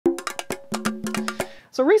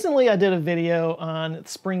So recently I did a video on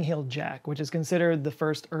Spring Heel Jack, which is considered the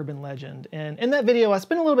first urban legend. And in that video, I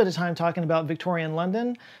spent a little bit of time talking about Victorian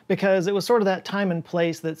London because it was sort of that time and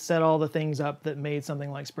place that set all the things up that made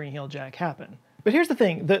something like Spring Heel Jack happen. But here's the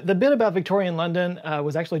thing, the bit about Victorian London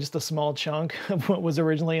was actually just a small chunk of what was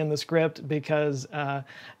originally in the script because,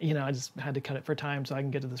 you know, I just had to cut it for time so I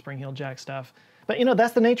can get to the Spring Heel Jack stuff. But you know,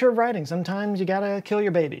 that's the nature of writing. Sometimes you gotta kill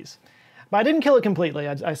your babies. But I didn't kill it completely.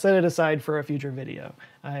 I set it aside for a future video.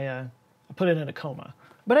 I put it in a coma.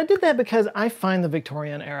 But I did that because I find the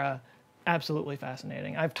Victorian era absolutely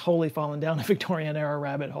fascinating. I've totally fallen down a Victorian era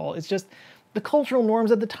rabbit hole. It's just the cultural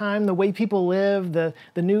norms at the time, the way people lived, the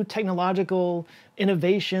new technological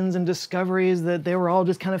innovations and discoveries that they were all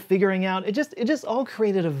just kind of figuring out. It just all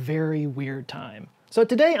created a very weird time. So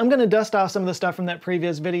today I'm gonna dust off some of the stuff from that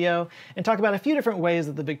previous video and talk about a few different ways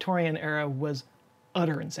that the Victorian era was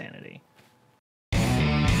utter insanity.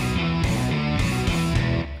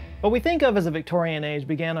 What we think of as the Victorian age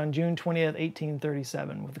began on June 20th,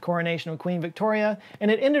 1837, with the coronation of Queen Victoria,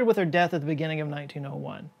 and it ended with her death at the beginning of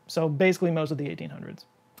 1901. So basically most of the 1800s.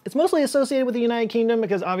 It's mostly associated with the United Kingdom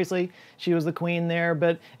because obviously she was the queen there,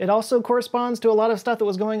 but it also corresponds to a lot of stuff that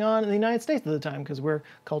was going on in the United States at the time because we're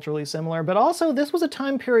culturally similar. But also this was a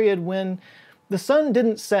time period when the sun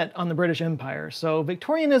didn't set on the British Empire, so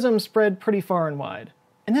Victorianism spread pretty far and wide.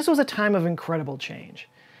 And this was a time of incredible change.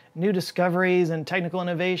 New discoveries and technical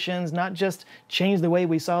innovations not just changed the way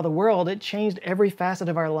we saw the world, it changed every facet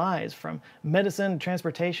of our lives, from medicine to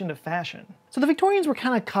transportation to fashion. So the Victorians were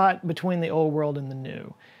kind of caught between the old world and the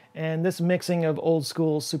new. And this mixing of old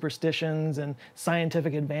school superstitions and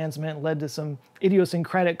scientific advancement led to some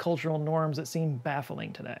idiosyncratic cultural norms that seem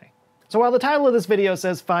baffling today. So while the title of this video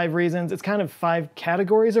says 5 reasons, it's kind of 5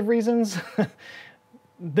 categories of reasons.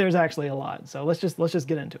 There's actually a lot, so let's just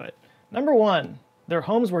get into it. Number 1. Their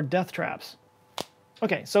homes were death traps.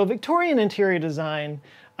 Okay, so Victorian interior design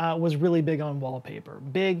was really big on wallpaper.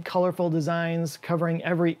 Big, colorful designs covering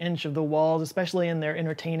every inch of the walls, especially in their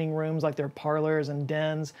entertaining rooms like their parlors and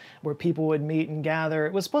dens where people would meet and gather.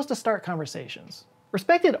 It was supposed to start conversations.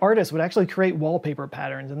 Respected artists would actually create wallpaper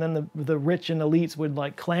patterns, and then the rich and elites would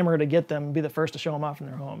like clamor to get them and be the first to show them off in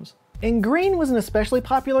their homes. And green was an especially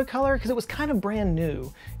popular color because it was kind of brand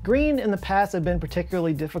new. Green in the past had been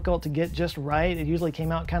particularly difficult to get just right. It usually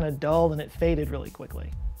came out kind of dull and it faded really quickly.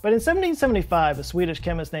 But in 1775, a Swedish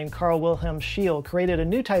chemist named Carl Wilhelm Scheele created a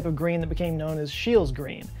new type of green that became known as Scheele's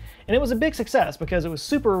green. And it was a big success because it was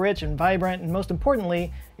super rich and vibrant, and most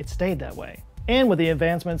importantly, it stayed that way. And with the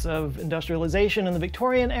advancements of industrialization in the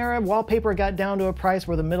Victorian era, wallpaper got down to a price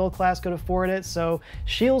where the middle class could afford it, so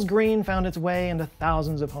Scheele's green found its way into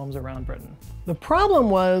thousands of homes around Britain. The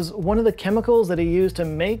problem was one of the chemicals that he used to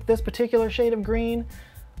make this particular shade of green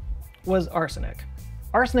was arsenic.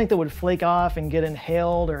 Arsenic that would flake off and get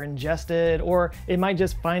inhaled or ingested, or it might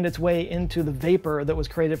just find its way into the vapor that was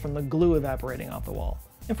created from the glue evaporating off the wall.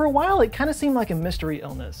 And for a while, it kind of seemed like a mystery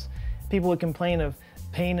illness. People would complain of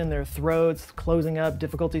pain in their throats, closing up,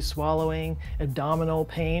 difficulty swallowing, abdominal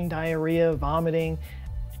pain, diarrhea, vomiting,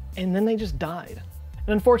 and then they just died. And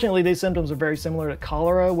unfortunately, these symptoms are very similar to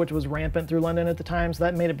cholera, which was rampant through London at the time, so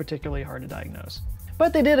that made it particularly hard to diagnose.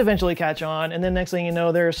 But they did eventually catch on, and then next thing you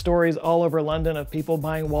know, there are stories all over London of people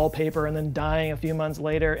buying wallpaper and then dying a few months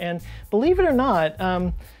later, and believe it or not,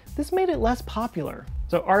 this made it less popular.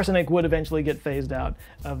 So arsenic would eventually get phased out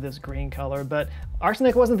of this green color, but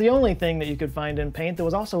arsenic wasn't the only thing that you could find in paint. There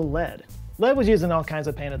was also lead. Lead was used in all kinds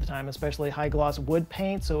of paint at the time, especially high-gloss wood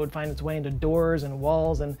paint, so it would find its way into doors and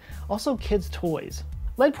walls, and also kids' toys.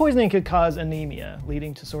 Lead poisoning could cause anemia,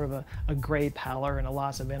 leading to sort of a gray pallor and a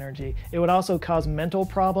loss of energy. It would also cause mental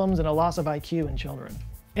problems and a loss of IQ in children.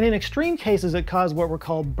 And in extreme cases, it caused what were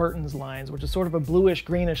called Burton's lines, which is sort of a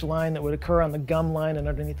bluish-greenish line that would occur on the gum line and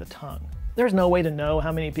underneath the tongue. There's no way to know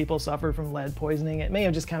how many people suffered from lead poisoning. It may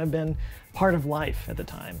have just kind of been part of life at the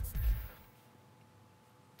time.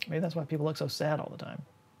 Maybe that's why people look so sad all the time.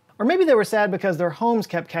 Or maybe they were sad because their homes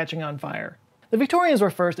kept catching on fire. The Victorians were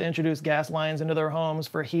first to introduce gas lines into their homes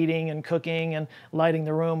for heating and cooking and lighting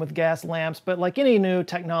the room with gas lamps, but like any new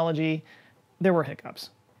technology, there were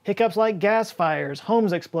hiccups. Hiccups like gas fires,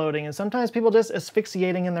 homes exploding, and sometimes people just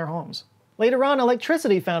asphyxiating in their homes. Later on,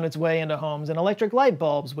 electricity found its way into homes and electric light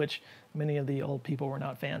bulbs, which many of the old people were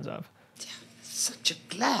not fans of. Such a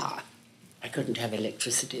glare. I couldn't have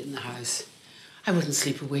electricity in the house. I wouldn't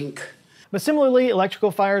sleep a wink. But similarly, electrical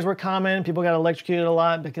fires were common. People got electrocuted a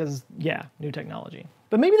lot because, yeah, new technology.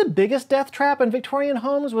 But maybe the biggest death trap in Victorian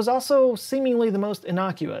homes was also seemingly the most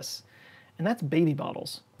innocuous, and that's baby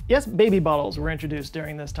bottles. Yes, baby bottles were introduced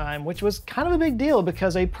during this time, which was kind of a big deal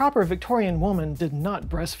because a proper Victorian woman did not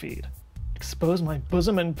breastfeed. Expose my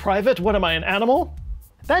bosom in private? What am I, an animal?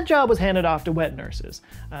 That job was handed off to wet nurses.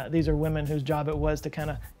 These are women whose job it was to kind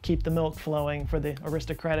of keep the milk flowing for the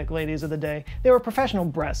aristocratic ladies of the day. They were professional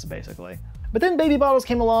breasts, basically. But then baby bottles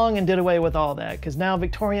came along and did away with all that, because now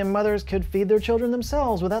Victorian mothers could feed their children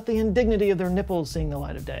themselves without the indignity of their nipples seeing the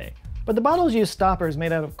light of day. But the bottles used stoppers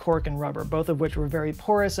made out of cork and rubber, both of which were very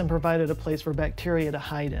porous and provided a place for bacteria to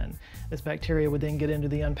hide in. This bacteria would then get into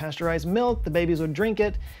the unpasteurized milk, the babies would drink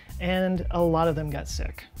it, and a lot of them got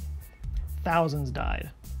sick. Thousands died.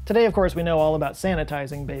 Today, of course, we know all about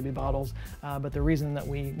sanitizing baby bottles, but the reason that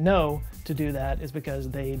we know to do that is because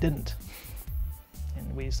they didn't.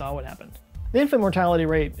 And we saw what happened. The infant mortality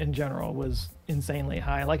rate in general was insanely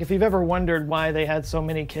high. Like, if you've ever wondered why they had so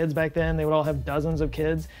many kids back then, they would all have dozens of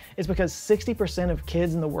kids, it's because 60% of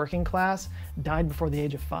kids in the working class died before the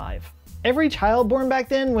age of 5. Every child born back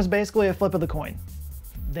then was basically a flip of the coin.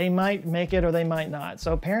 They might make it or they might not,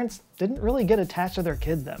 so parents didn't really get attached to their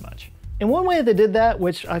kids that much. And one way they did that,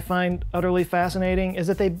 which I find utterly fascinating, is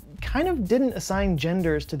that they kind of didn't assign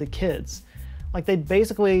genders to the kids. Like, they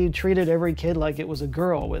basically treated every kid like it was a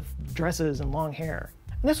girl with dresses and long hair.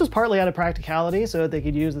 And this was partly out of practicality, so that they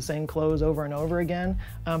could use the same clothes over and over again.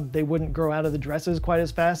 They wouldn't grow out of the dresses quite as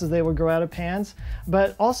fast as they would grow out of pants.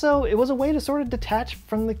 But also, it was a way to sort of detach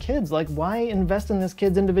from the kids. Like, why invest in this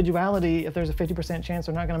kid's individuality if there's a 50% chance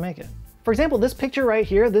they're not gonna make it? For example, this picture right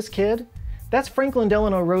here, this kid, that's Franklin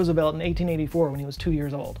Delano Roosevelt in 1884 when he was 2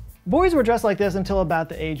 years old. Boys were dressed like this until about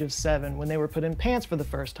the age of 7, when they were put in pants for the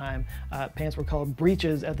first time. Pants were called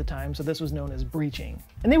breeches at the time, so this was known as breeching.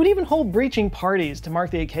 And they would even hold breeching parties to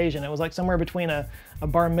mark the occasion. It was like somewhere between a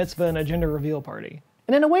bar mitzvah and a gender reveal party.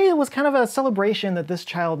 And in a way, it was kind of a celebration that this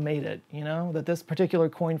child made it, you know, that this particular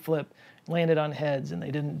coin flip landed on heads and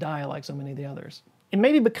they didn't die like so many of the others. And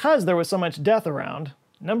maybe because there was so much death around.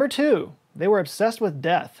 Number 2, they were obsessed with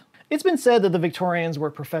death. It's been said that the Victorians were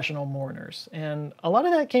professional mourners, and a lot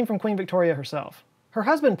of that came from Queen Victoria herself. Her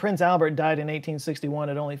husband, Prince Albert, died in 1861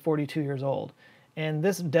 at only 42 years old, and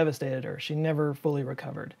this devastated her. She never fully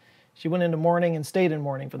recovered. She went into mourning and stayed in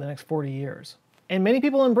mourning for the next 40 years. And many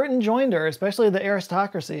people in Britain joined her, especially the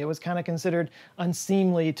aristocracy. It was kind of considered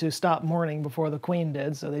unseemly to stop mourning before the Queen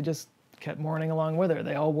did, so they just kept mourning along with her.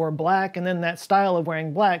 They all wore black, and then that style of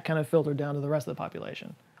wearing black kind of filtered down to the rest of the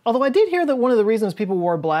population. Although I did hear that one of the reasons people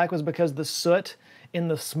wore black was because the soot in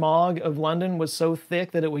the smog of London was so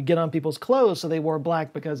thick that it would get on people's clothes, so they wore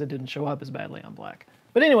black because it didn't show up as badly on black.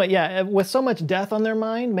 But anyway, yeah, with so much death on their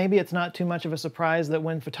mind, maybe it's not too much of a surprise that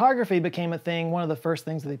when photography became a thing, one of the first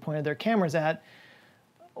things that they pointed their cameras at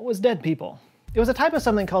was dead people. It was a type of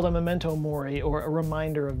something called a memento mori, or a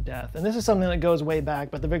reminder of death. And this is something that goes way back,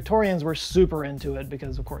 but the Victorians were super into it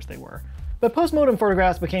because of course they were. But postmortem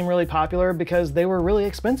photographs became really popular because they were really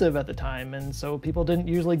expensive at the time, and so people didn't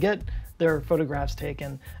usually get their photographs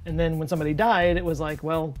taken. And then when somebody died, it was like,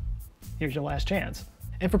 well, here's your last chance.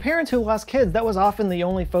 And for parents who lost kids, that was often the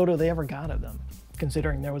only photo they ever got of them.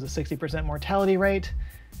 Considering there was a 60% mortality rate,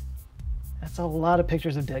 that's a lot of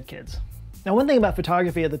pictures of dead kids. Now, one thing about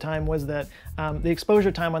photography at the time was that the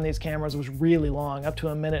exposure time on these cameras was really long, up to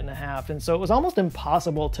 1.5 minutes, and so it was almost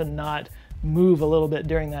impossible to not move a little bit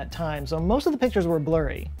during that time, so most of the pictures were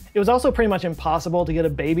blurry. It was also pretty much impossible to get a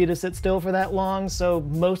baby to sit still for that long, so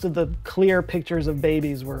most of the clear pictures of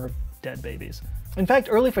babies were dead babies. In fact,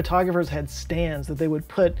 early photographers had stands that they would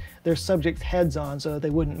put their subjects' heads on so that they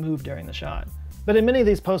wouldn't move during the shot. But in many of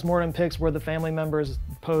these post-mortem pics where the family members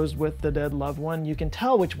posed with the dead loved one, you can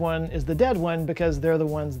tell which one is the dead one because they're the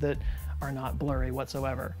ones that are not blurry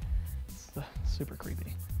whatsoever. It's super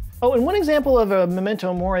creepy. Oh, and one example of a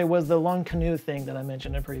memento mori was the long canoe thing that I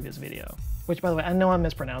mentioned in a previous video. Which, by the way, I know I'm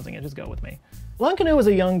mispronouncing it, just go with me. Long Canoe was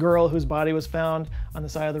a young girl whose body was found on the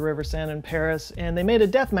side of the River Seine in Paris, and they made a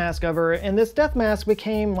death mask of her, and this death mask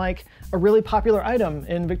became like a really popular item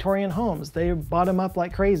in Victorian homes. They bought them up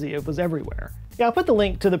like crazy. It was everywhere. Yeah, I'll put the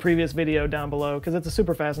link to the previous video down below because it's a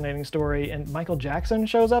super fascinating story, and Michael Jackson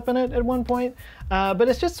shows up in it at one point. But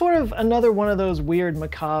it's just sort of another one of those weird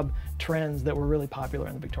macabre trends that were really popular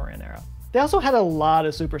in the Victorian era. They also had a lot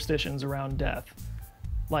of superstitions around death.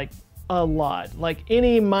 Like, a lot. Like,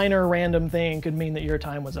 any minor random thing could mean that your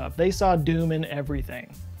time was up. They saw doom in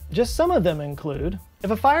everything. Just some of them include,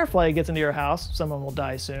 if a firefly gets into your house, someone will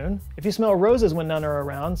die soon. If you smell roses when none are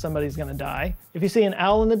around, somebody's gonna die. If you see an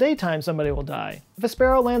owl in the daytime, somebody will die. If a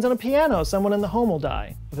sparrow lands on a piano, someone in the home will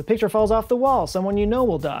die. If a picture falls off the wall, someone you know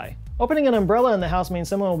will die. Opening an umbrella in the house means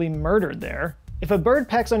someone will be murdered there. If a bird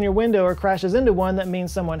pecks on your window or crashes into one, that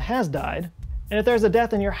means someone has died. And if there's a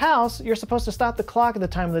death in your house, you're supposed to stop the clock at the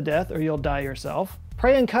time of the death or you'll die yourself.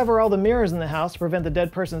 Pray and cover all the mirrors in the house to prevent the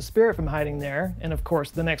dead person's spirit from hiding there, and of course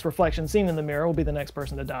the next reflection seen in the mirror will be the next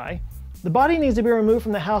person to die. The body needs to be removed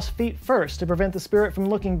from the house feet first to prevent the spirit from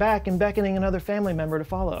looking back and beckoning another family member to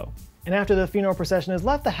follow. And after the funeral procession has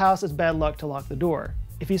left the house, it's bad luck to lock the door.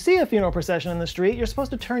 If you see a funeral procession in the street, you're supposed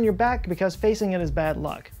to turn your back because facing it is bad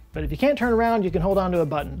luck. But if you can't turn around, you can hold onto a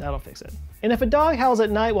button. That'll fix it. And if a dog howls at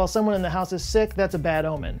night while someone in the house is sick, that's a bad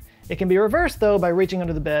omen. It can be reversed, though, by reaching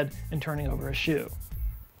under the bed and turning over a shoe.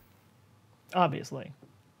 Obviously.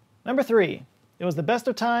 Number 3. It was the best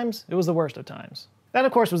of times, it was the worst of times. That,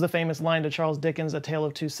 of course, was the famous line to Charles Dickens' A Tale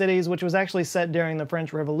of Two Cities, which was actually set during the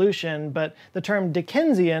French Revolution, but the term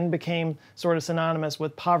Dickensian became sort of synonymous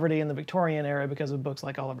with poverty in the Victorian era because of books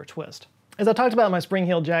like Oliver Twist. As I talked about in my Spring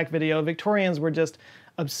Heel Jack video, Victorians were just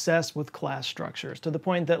obsessed with class structures, to the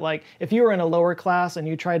point that, like, if you were in a lower class and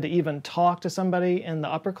you tried to even talk to somebody in the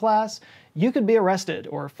upper class, you could be arrested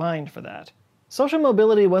or fined for that. Social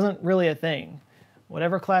mobility wasn't really a thing.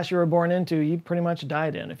 Whatever class you were born into, you pretty much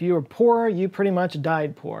died in. If you were poor, you pretty much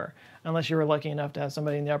died poor, unless you were lucky enough to have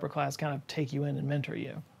somebody in the upper class kind of take you in and mentor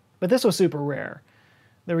you. But this was super rare.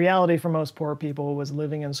 The reality for most poor people was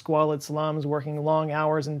living in squalid slums, working long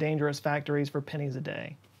hours in dangerous factories for pennies a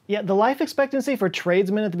day. Yet the life expectancy for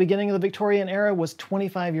tradesmen at the beginning of the Victorian era was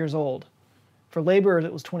 25 years old. For laborers,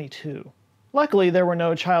 it was 22. Luckily, there were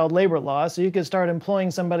no child labor laws, so you could start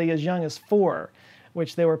employing somebody as young as 4,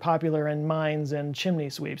 which they were popular in mines and chimney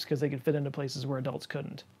sweeps because they could fit into places where adults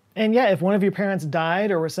couldn't. And yeah, if one of your parents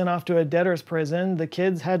died or were sent off to a debtor's prison, the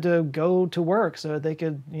kids had to go to work so that they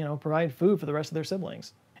could, provide food for the rest of their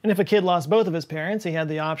siblings. And if a kid lost both of his parents, he had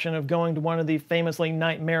the option of going to one of the famously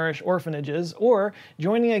nightmarish orphanages or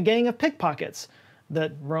joining a gang of pickpockets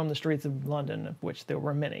that roamed the streets of London, of which there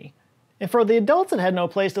were many. And for the adults that had no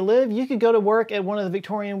place to live, you could go to work at one of the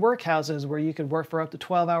Victorian workhouses where you could work for up to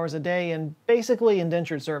 12 hours a day in basically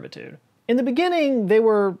indentured servitude. In the beginning, they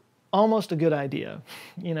were almost a good idea.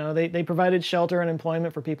 They provided shelter and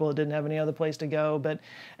employment for people that didn't have any other place to go, but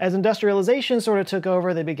as industrialization sort of took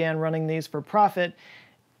over, they began running these for profit,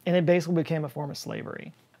 and it basically became a form of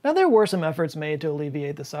slavery. Now, there were some efforts made to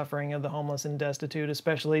alleviate the suffering of the homeless and destitute,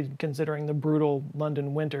 especially considering the brutal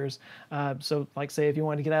London winters. So, like, say, if you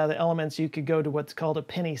wanted to get out of the elements, you could go to what's called a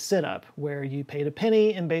penny sit-up, where you paid a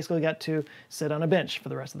penny and basically got to sit on a bench for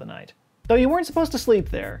the rest of the night. Though you weren't supposed to sleep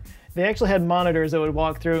there. They actually had monitors that would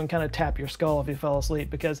walk through and kind of tap your skull if you fell asleep,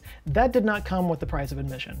 because that did not come with the price of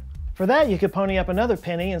admission. For that, you could pony up another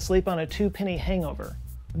penny and sleep on a 2-penny hangover.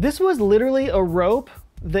 This was literally a rope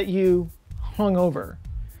that you hung over.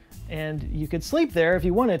 And you could sleep there if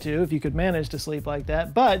you wanted to, if you could manage to sleep like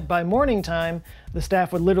that, but by morning time, the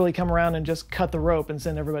staff would literally come around and just cut the rope and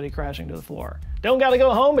send everybody crashing to the floor. Don't gotta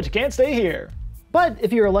go home, but you can't stay here. But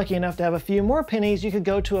if you were lucky enough to have a few more pennies, you could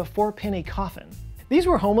go to a 4-penny coffin. These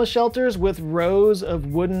were homeless shelters with rows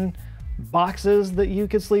of wooden boxes that you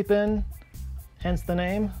could sleep in, hence the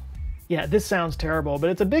name. Yeah, this sounds terrible, but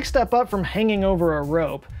it's a big step up from hanging over a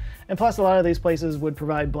rope, and plus a lot of these places would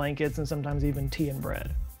provide blankets and sometimes even tea and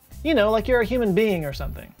bread. Like you're a human being or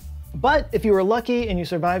something. But if you were lucky and you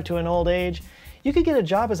survived to an old age, you could get a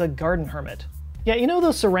job as a garden hermit. Yeah,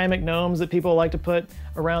 those ceramic gnomes that people like to put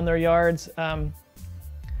around their yards?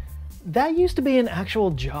 That used to be an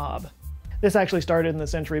actual job. This actually started in the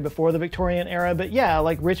century before the Victorian era, but yeah,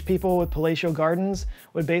 like rich people with palatial gardens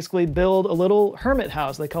would basically build a little hermit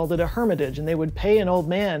house. They called it a hermitage, and they would pay an old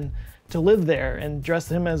man to live there and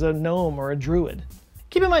dress him as a gnome or a druid.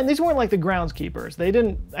 Keep in mind, these weren't like the groundskeepers. They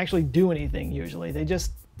didn't actually do anything usually. They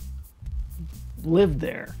just lived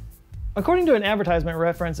there. According to an advertisement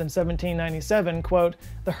reference in 1797, quote,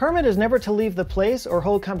 "The hermit is never to leave the place or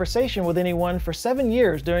hold conversation with anyone for 7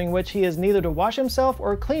 years, during which he is neither to wash himself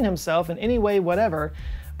or clean himself in any way whatever,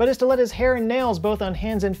 but is to let his hair and nails both on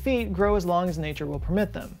hands and feet grow as long as nature will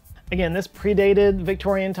permit them." Again, this predated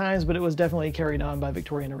Victorian times, but it was definitely carried on by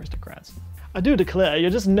Victorian aristocrats. I do declare, you're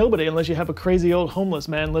just nobody unless you have a crazy old homeless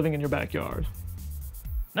man living in your backyard.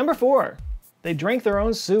 Number 4, they drank their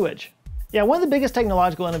own sewage. Yeah, one of the biggest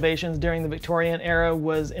technological innovations during the Victorian era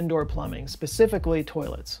was indoor plumbing, specifically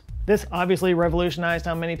toilets. This obviously revolutionized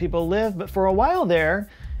how many people lived, but for a while there,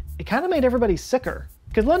 it kind of made everybody sicker.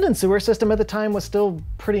 Because London's sewer system at the time was still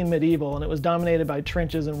pretty medieval, and it was dominated by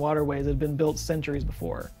trenches and waterways that had been built centuries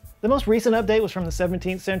before. The most recent update was from the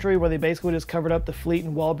 17th century, where they basically just covered up the Fleet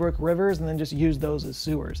and Walbrook rivers and then just used those as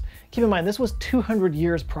sewers. Keep in mind, this was 200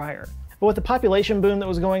 years prior. But with the population boom that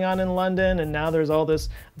was going on in London, and now there's all this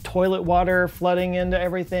toilet water flooding into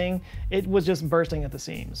everything, it was just bursting at the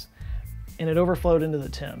seams. And it overflowed into the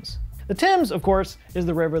Thames. The Thames, of course, is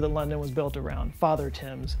the river that London was built around, Father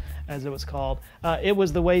Thames, as it was called. It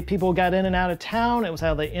was the way people got in and out of town, it was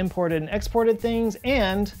how they imported and exported things,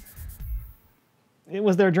 and it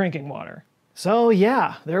was their drinking water. So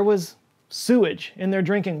yeah, there was sewage in their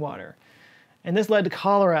drinking water. And this led to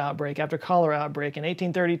cholera outbreak after cholera outbreak in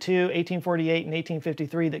 1832, 1848, and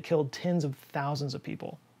 1853 that killed tens of thousands of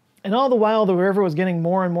people. And all the while, the river was getting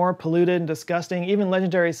more and more polluted and disgusting. Even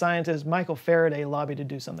legendary scientist Michael Faraday lobbied to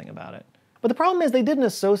do something about it. But the problem is they didn't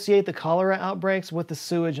associate the cholera outbreaks with the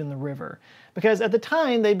sewage in the river, because at the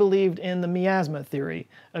time they believed in the miasma theory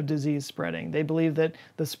of disease spreading. They believed that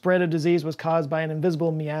the spread of disease was caused by an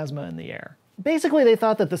invisible miasma in the air. Basically, they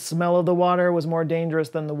thought that the smell of the water was more dangerous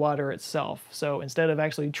than the water itself. So instead of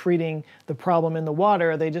actually treating the problem in the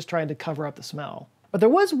water, they just tried to cover up the smell. But there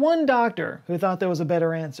was one doctor who thought there was a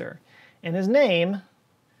better answer, and his name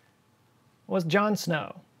was John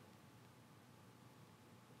Snow.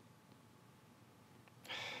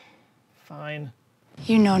 Fine.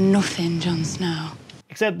 You know nothing, Jon Snow.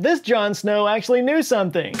 Except this Jon Snow actually knew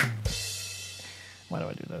something. Why do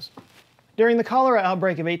I do this? During the cholera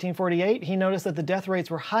outbreak of 1848, he noticed that the death rates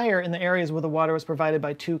were higher in the areas where the water was provided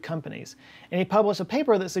by two companies. And he published a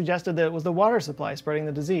paper that suggested that it was the water supply spreading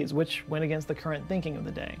the disease, which went against the current thinking of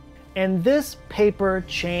the day. And this paper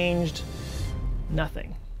changed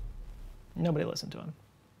nothing. Nobody listened to him.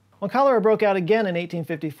 When cholera broke out again in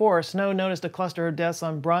 1854, Snow noticed a cluster of deaths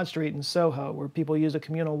on Broad Street in Soho, where people used a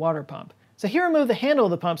communal water pump. So he removed the handle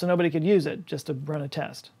of the pump so nobody could use it, just to run a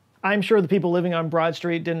test. I'm sure the people living on Broad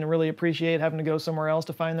Street didn't really appreciate having to go somewhere else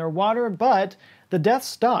to find their water, but the deaths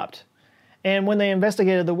stopped. And when they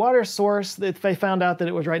investigated the water source, they found out that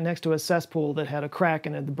it was right next to a cesspool that had a crack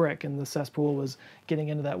in the brick, and the cesspool was getting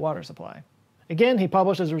into that water supply. Again, he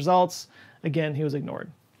published his results. Again, he was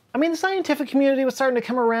ignored. I mean, the scientific community was starting to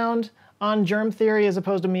come around on germ theory as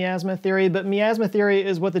opposed to miasma theory, but miasma theory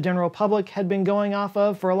is what the general public had been going off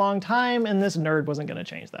of for a long time, and this nerd wasn't going to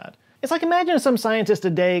change that. It's like, imagine if some scientist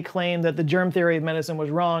today claimed that the germ theory of medicine was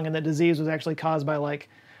wrong and that disease was actually caused by, like,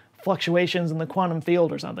 fluctuations in the quantum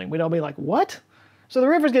field or something. We'd all be like, what? So the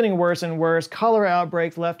river's getting worse and worse, cholera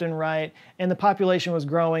outbreaks left and right, and the population was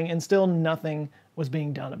growing, and still nothing was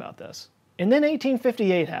being done about this. And then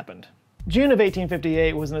 1858 happened. June of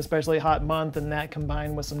 1858 was an especially hot month, and that,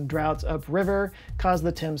 combined with some droughts upriver, caused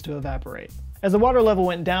the Thames to evaporate. As the water level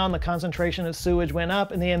went down, the concentration of sewage went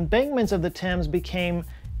up, and the embankments of the Thames became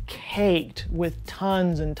caked with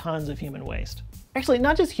tons and tons of human waste. Actually,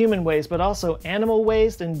 not just human waste, but also animal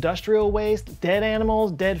waste, industrial waste, dead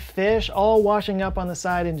animals, dead fish, all washing up on the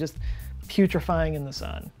side and just putrefying in the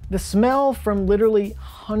sun. The smell from literally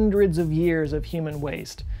hundreds of years of human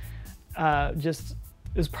waste just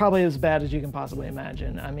is probably as bad as you can possibly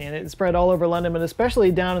imagine. I mean, it spread all over London, but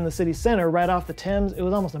especially down in the city center, right off the Thames, it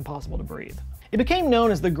was almost impossible to breathe. It became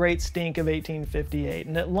known as the Great Stink of 1858,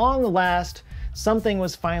 and at long last, something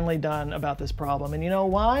was finally done about this problem. And you know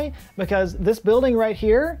why? Because this building right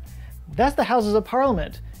here, that's the Houses of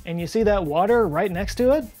Parliament. And you see that water right next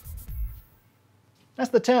to it? That's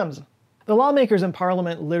the Thames. The lawmakers in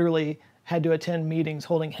Parliament literally had to attend meetings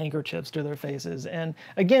holding handkerchiefs to their faces. And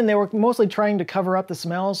again, they were mostly trying to cover up the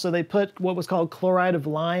smells, so they put what was called chloride of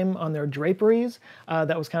lime on their draperies.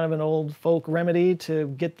 That was kind of an old folk remedy to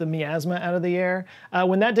get the miasma out of the air.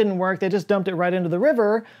 When that didn't work, they just dumped it right into the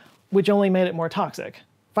river, which only made it more toxic.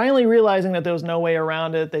 Finally realizing that there was no way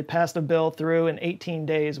around it, they passed a bill through in 18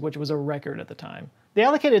 days, which was a record at the time. They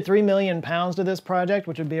allocated £3 million to this project,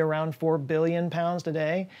 which would be around £4 billion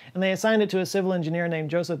today, and they assigned it to a civil engineer named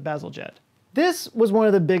Joseph Bazalgette. This was one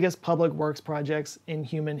of the biggest public works projects in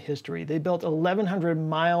human history. They built 1,100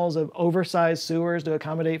 miles of oversized sewers to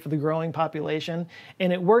accommodate for the growing population,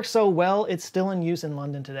 and it worked so well, it's still in use in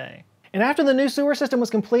London today. And after the new sewer system was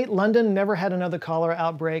complete, London never had another cholera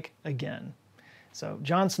outbreak again. So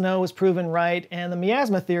Jon Snow was proven right, and the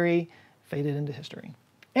miasma theory faded into history.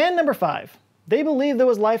 And number 5, they believed there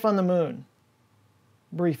was life on the moon.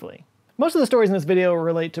 Briefly. Most of the stories in this video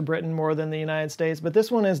relate to Britain more than the United States, but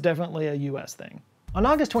this one is definitely a US thing. On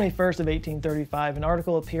August 21st of 1835, an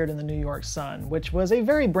article appeared in the New York Sun, which was a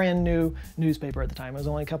very brand new newspaper at the time. It was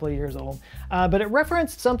only a couple of years old, but it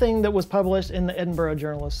referenced something that was published in the Edinburgh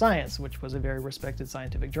Journal of Science, which was a very respected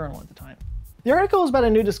scientific journal at the time. The article is about a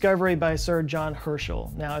new discovery by Sir John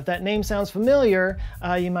Herschel. Now, if that name sounds familiar,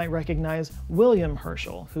 you might recognize William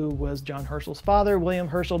Herschel, who was John Herschel's father. William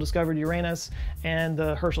Herschel discovered Uranus, and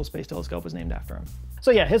the Herschel Space Telescope was named after him. So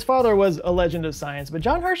yeah, his father was a legend of science, but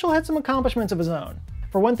John Herschel had some accomplishments of his own.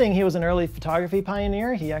 For one thing, he was an early photography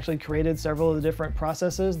pioneer. He actually created several of the different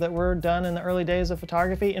processes that were done in the early days of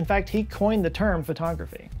photography. In fact, he coined the term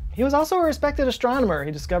photography. He was also a respected astronomer.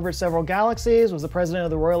 He discovered several galaxies, was the president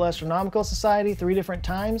of the Royal Astronomical Society 3 different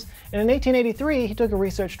times, and in 1883 he took a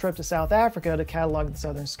research trip to South Africa to catalog the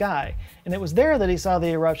southern sky, and it was there that he saw the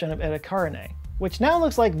eruption of Eta Carinae, which now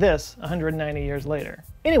looks like this 190 years later.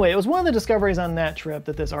 Anyway, it was one of the discoveries on that trip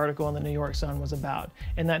that this article in the New York Sun was about,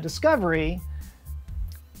 and that discovery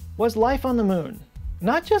was life on the moon.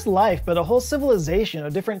 Not just life, but a whole civilization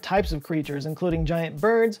of different types of creatures, including giant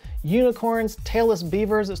birds, unicorns, tailless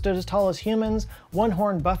beavers that stood as tall as humans,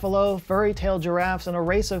 one-horned buffalo, furry-tailed giraffes, and a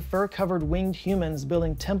race of fur-covered winged humans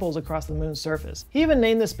building temples across the moon's surface. He even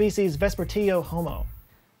named the species Vespertilio Homo.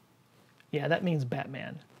 Yeah, that means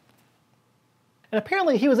Batman. And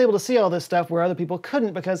apparently he was able to see all this stuff where other people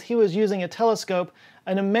couldn't because he was using a telescope,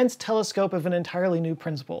 an immense telescope of an entirely new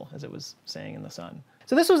principle, as it was saying in the Sun.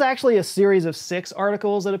 So this was actually a series of 6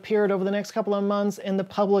 articles that appeared over the next couple of months, and the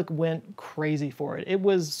public went crazy for it. It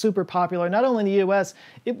was super popular, not only in the US,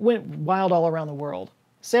 it went wild all around the world.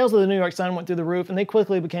 Sales of the New York Sun went through the roof, and they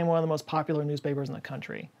quickly became one of the most popular newspapers in the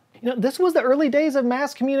country. You know, this was the early days of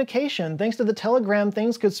mass communication. Thanks to the telegram,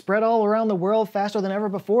 things could spread all around the world faster than ever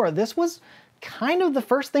before. This was kind of the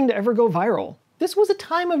first thing to ever go viral. This was a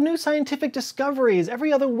time of new scientific discoveries.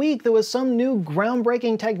 Every other week there was some new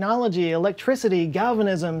groundbreaking technology, electricity,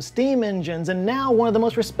 galvanism, steam engines, and now one of the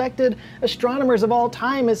most respected astronomers of all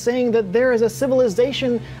time is saying that there is a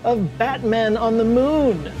civilization of Batmen on the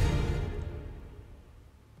moon.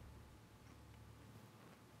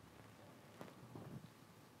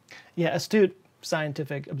 Yeah, astute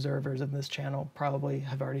scientific observers of this channel probably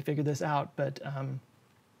have already figured this out, but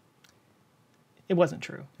it wasn't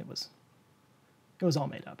true. It was all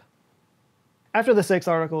made up. After the 6th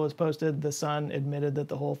article was posted, the Sun admitted that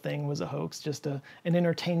the whole thing was a hoax, just an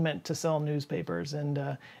entertainment to sell newspapers,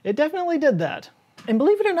 and it definitely did that. And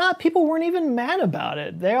believe it or not, people weren't even mad about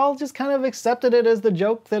it. They all just kind of accepted it as the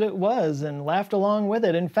joke that it was and laughed along with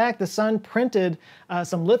it. In fact, the Sun printed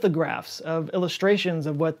some lithographs of illustrations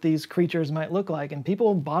of what these creatures might look like, and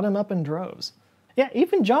people bought them up in droves. Yeah,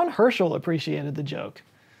 even John Herschel appreciated the joke.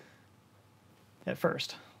 At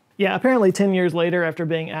first. Yeah, apparently 10 years later, after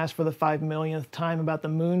being asked for the 5 millionth time about the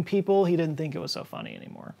moon people, he didn't think it was so funny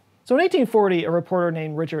anymore. So in 1840, a reporter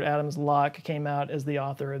named Richard Adams Locke came out as the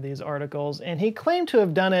author of these articles, and he claimed to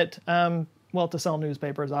have done it, well, to sell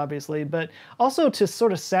newspapers, obviously, but also to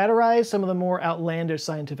sort of satirize some of the more outlandish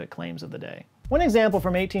scientific claims of the day. One example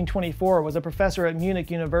from 1824 was a professor at Munich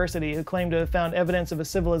University who claimed to have found evidence of a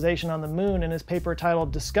civilization on the moon in his paper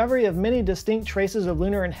titled "Discovery of Many Distinct Traces of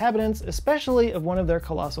Lunar Inhabitants, Especially of One of Their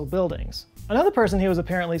Colossal Buildings." Another person he was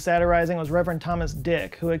apparently satirizing was Reverend Thomas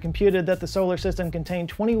Dick, who had computed that the solar system contained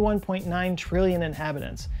 21.9 trillion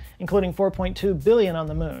inhabitants, including 4.2 billion on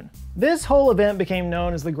the moon. This whole event became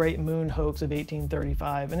known as the Great Moon Hoax of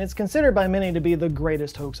 1835, and it's considered by many to be the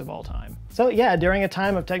greatest hoax of all time. So yeah, during a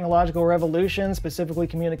time of technological revolution, specifically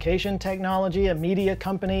communication technology, a media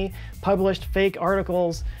company published fake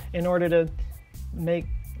articles in order to make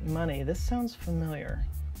money. This sounds familiar.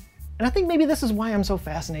 And I think maybe this is why I'm so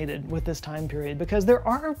fascinated with this time period, because there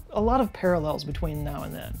are a lot of parallels between now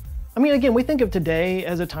and then. I mean, again, we think of today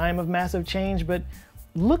as a time of massive change, but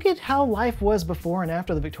look at how life was before and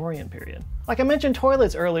after the Victorian period. Like I mentioned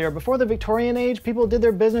toilets earlier, before the Victorian age, people did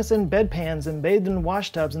their business in bedpans and bathed in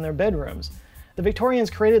washtubs in their bedrooms. The Victorians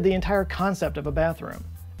created the entire concept of a bathroom.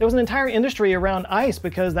 There was an entire industry around ice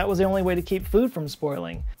because that was the only way to keep food from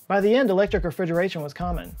spoiling. By the end, electric refrigeration was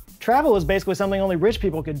common. Travel was basically something only rich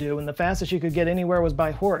people could do, and the fastest you could get anywhere was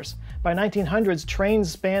by horse. By 1900s,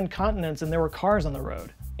 trains spanned continents and there were cars on the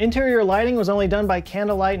road. Interior lighting was only done by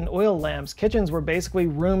candlelight and oil lamps. Kitchens were basically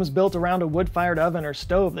rooms built around a wood-fired oven or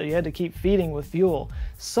stove that you had to keep feeding with fuel.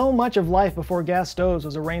 So much of life before gas stoves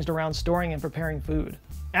was arranged around storing and preparing food.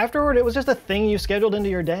 Afterward, it was just a thing you scheduled into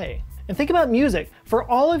your day. And think about music. For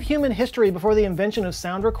all of human history before the invention of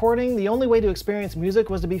sound recording, the only way to experience music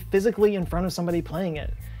was to be physically in front of somebody playing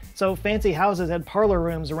it. So fancy houses had parlor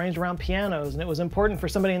rooms arranged around pianos, and it was important for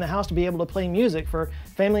somebody in the house to be able to play music for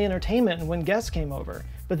family entertainment and when guests came over.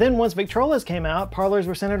 But then once Victrolas came out, parlors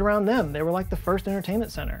were centered around them. They were like the first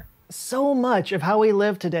entertainment center. So much of how we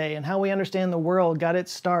live today and how we understand the world got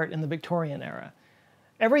its start in the Victorian era.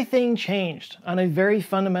 Everything changed on a very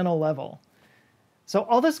fundamental level. So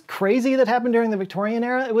all this crazy that happened during the Victorian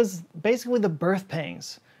era, it was basically the birth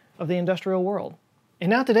pangs of the industrial world. And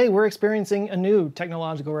now today we're experiencing a new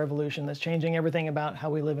technological revolution that's changing everything about how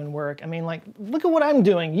we live and work. I mean, like, look at what I'm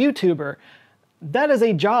doing, YouTuber. That as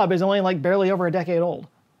a job is only like barely over a decade old.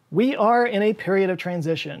 We are in a period of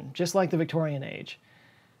transition, just like the Victorian age.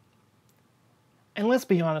 And let's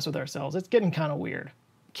be honest with ourselves, it's getting kind of weird.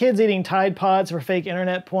 kids eating Tide Pods for fake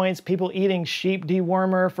internet points, people eating sheep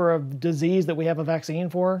dewormer for a disease that we have a vaccine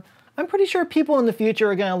for. I'm pretty sure people in the future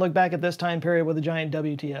are going to look back at this time period with a giant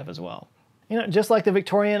WTF as well. You know, just like the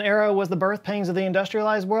Victorian era was the birth pangs of the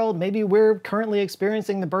industrialized world, maybe we're currently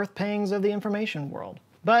experiencing the birth pangs of the information world.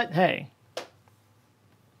 But hey,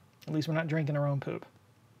 at least we're not drinking our own poop.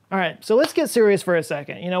 All right, so let's get serious for a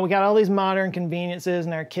second. You know, we got all these modern conveniences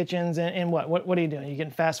in our kitchens, and what are you doing? You're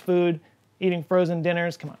getting fast food, eating frozen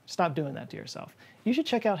dinners? Come on, stop doing that to yourself. You should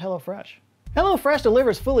check out HelloFresh. HelloFresh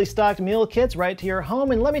delivers fully stocked meal kits right to your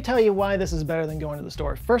home, and let me tell you why this is better than going to the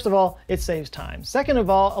store. First of all, it saves time. Second of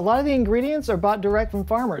all, a lot of the ingredients are bought direct from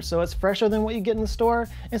farmers, so it's fresher than what you get in the store,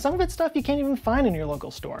 and some of it's stuff you can't even find in your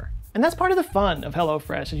local store. And that's part of the fun of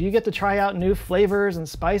HelloFresh, is you get to try out new flavors and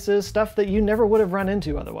spices, stuff that you never would have run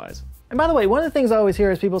into otherwise. And by the way, one of the things I always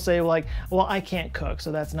hear is people say like, well, I can't cook,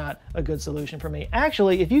 so that's not a good solution for me.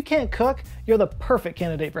 Actually, if you can't cook, you're the perfect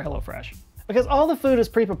candidate for HelloFresh. Because all the food is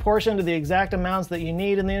pre-proportioned to the exact amounts that you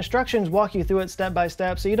need, and the instructions walk you through it step by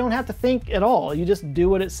step, so you don't have to think at all. You just do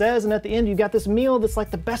what it says, and at the end you've got this meal that's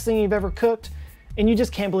like the best thing you've ever cooked, and you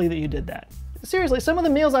just can't believe that you did that. Seriously, some of the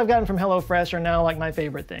meals I've gotten from HelloFresh are now like my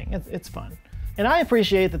favorite thing. It's fun. And I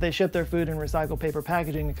appreciate that they ship their food in recycled paper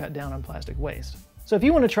packaging to cut down on plastic waste. So if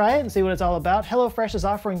you want to try it and see what it's all about, HelloFresh is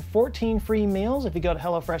offering 14 free meals if you go to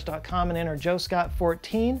HelloFresh.com and enter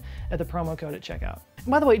JoeScott14 at the promo code at checkout. And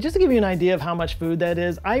by the way, just to give you an idea of how much food that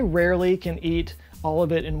is, I rarely can eat all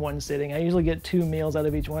of it in one sitting. I usually get 2 meals out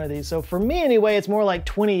of each one of these. So for me anyway, it's more like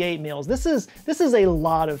 28 meals. This is a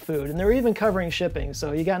lot of food, and they're even covering shipping,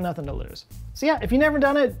 so you got nothing to lose. So yeah, if you've never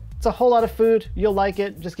done it, it's a whole lot of food. You'll like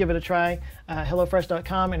it. Just give it a try.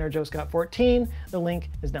 HelloFresh.com, enter JoeScott14. The link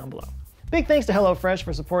is down below. Big thanks to HelloFresh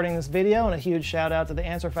for supporting this video, and a huge shout out to the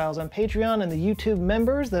Answer Files on Patreon and the YouTube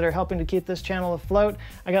members that are helping to keep this channel afloat.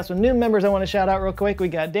 I got some new members I want to shout out real quick. We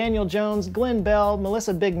got Daniel Jones, Glenn Bell,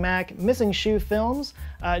 Melissa Big Mac, Missing Shoe Films,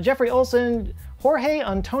 Jeffrey Olson, Jorge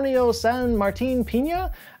Antonio San Martin Pina,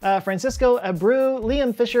 Francisco Abreu,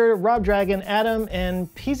 Liam Fisher, Rob Dragon, Adam, and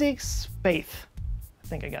Pizix Spaith. I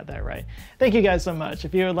think I got that right. Thank you guys so much.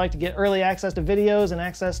 If you would like to get early access to videos and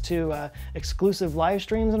access to exclusive live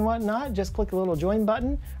streams and whatnot, just click the little join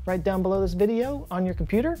button right down below this video on your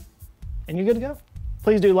computer, and you're good to go.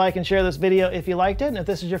 Please do like and share this video if you liked it, and if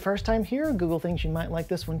this is your first time here, Google thinks you might like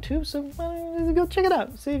this one too, so go check it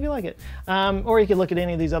out, see if you like it. Or you can look at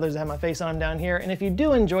any of these others that have my face on them down here, and if you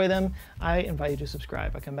do enjoy them, I invite you to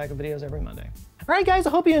subscribe. I come back with videos every Monday. All right, guys, I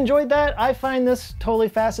hope you enjoyed that. I find this totally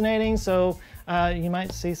fascinating, so you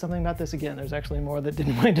might see something about this again. There's actually more that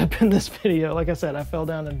didn't wind up in this video. Like I said, I fell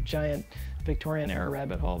down a giant Victorian era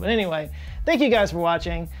rabbit hole. But anyway, thank you guys for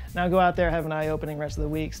watching. Now go out there, have an eye-opening rest of the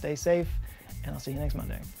week, stay safe, and I'll see you next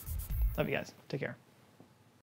Monday. Love you guys. Take care.